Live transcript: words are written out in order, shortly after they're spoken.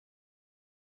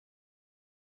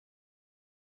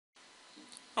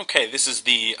Okay, this is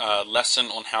the lesson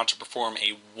on how to perform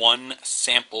a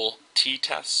one-sample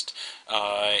t-test.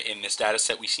 In this data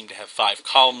set, we seem to have 5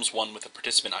 columns, one with a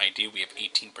participant ID. We have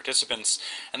 18 participants,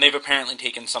 and they've apparently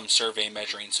taken some survey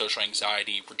measuring social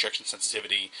anxiety, rejection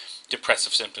sensitivity,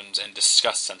 depressive symptoms, and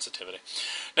disgust sensitivity.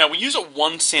 Now, we use a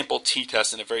one-sample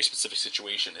t-test in a very specific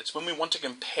situation. It's when we want to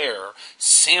compare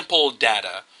sample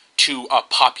data to a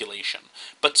population.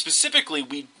 But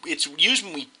specifically, it's used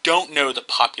when we don't know the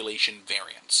population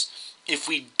variance. If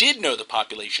we did know the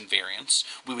population variance,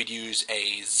 we would use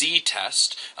a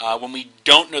z-test. When we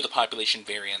don't know the population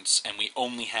variance and we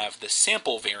only have the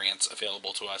sample variance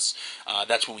available to us,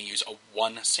 that's when we use a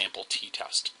one-sample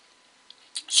t-test.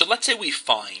 So let's say we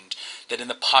find that in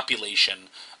the population,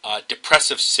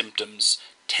 depressive symptoms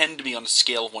tend to be on a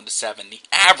scale of 1 to 7. The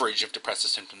average of depressive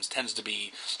symptoms tends to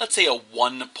be, let's say, a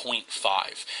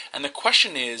 1.5. And the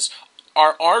question is,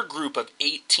 are our group of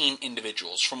 18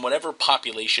 individuals, from whatever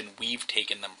population we've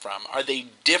taken them from, are they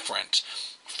different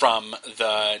from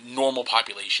the normal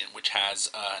population, which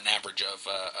has a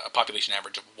population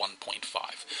average of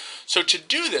 1.5? So to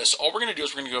do this, all we're going to do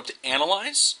is we're going to go up to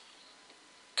Analyze,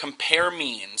 Compare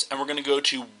Means, and we're going to go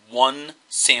to One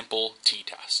Sample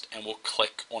T-Test, and we'll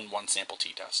click on One Sample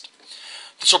T-Test.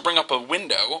 This will bring up a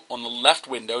window. On the left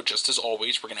window, just as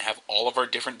always, we're going to have all of our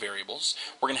different variables.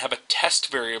 We're going to have a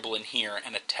test variable in here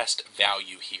and a test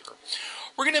value here.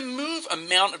 We're going to move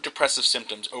amount of depressive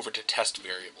symptoms over to test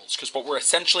variables, because what we're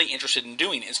essentially interested in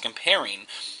doing is comparing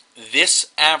this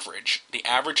average, the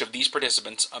average of these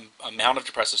participants' amount of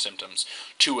depressive symptoms,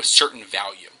 to a certain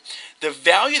value. The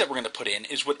value that we're going to put in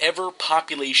is whatever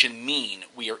population mean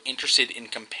we are interested in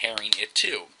comparing it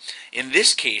to. In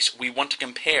this case, we want to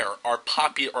compare our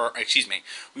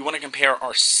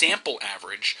sample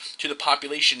average to the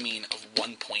population mean of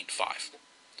 1.5.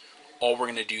 All we're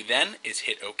going to do then is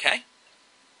hit OK.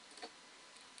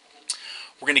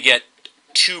 We're going to get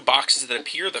 2 boxes that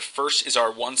appear. The first is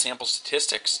our one sample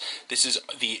statistics. This is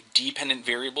the dependent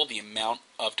variable, the amount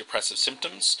of depressive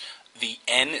symptoms. The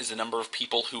N is the number of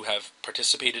people who have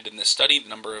participated in this study, the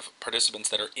number of participants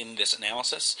that are in this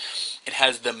analysis. It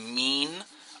has the mean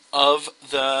of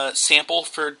the sample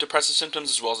for depressive symptoms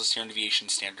as well as the standard deviation,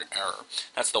 standard error.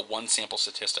 That's the one sample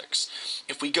statistics.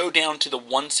 If we go down to the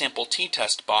one sample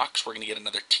t-test box, we're going to get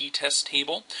another t-test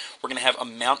table. We're going to have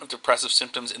amount of depressive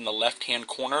symptoms in the left-hand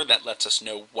corner. That lets us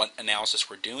know what analysis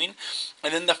we're doing.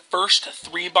 And then the first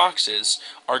 3 boxes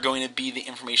are going to be the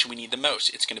information we need the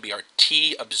most. It's going to be our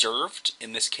T observed,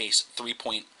 in this case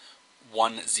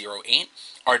 3.108,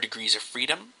 our degrees of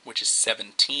freedom, which is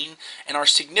 17, and our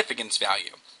significance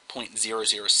value,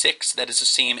 0.006, that is the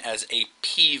same as a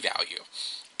p-value.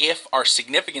 If our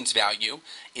significance value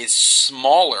is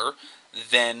smaller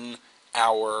than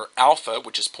our alpha,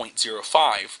 which is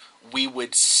 0.05, we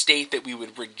would state that we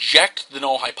would reject the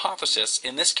null hypothesis.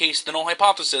 In this case, the null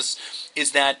hypothesis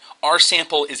is that our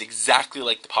sample is exactly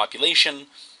like the population.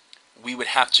 We would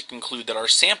have to conclude that our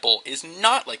sample is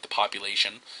not like the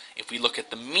population. If we look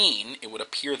at the mean, it would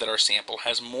appear that our sample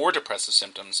has more depressive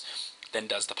symptoms than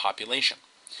does the population.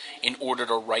 In order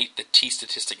to write the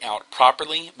t-statistic out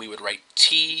properly, we would write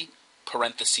t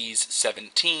parentheses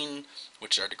 17,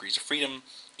 which is our degrees of freedom,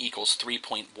 equals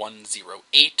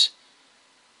 3.108,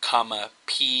 comma,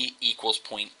 p equals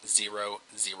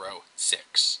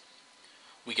 0.006.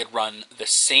 We could run the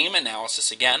same analysis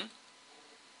again.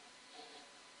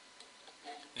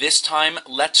 This time,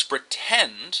 let's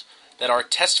pretend that our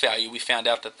test value, we found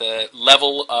out that the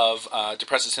level of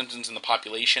depressive symptoms in the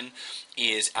population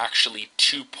is actually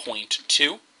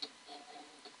 2.2.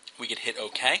 We could hit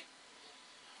OK.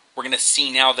 We're going to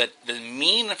see now that the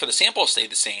mean for the sample stayed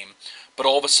the same, but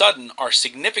all of a sudden our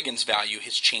significance value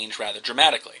has changed rather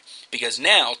dramatically, because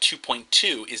now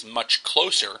 2.2 is much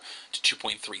closer to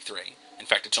 2.33. In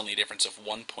fact, it's only a difference of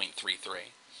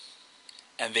 1.33.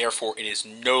 And therefore it is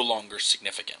no longer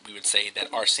significant. We would say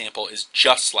that our sample is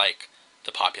just like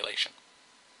the population.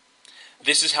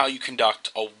 This is how you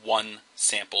conduct a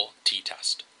one-sample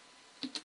t-test.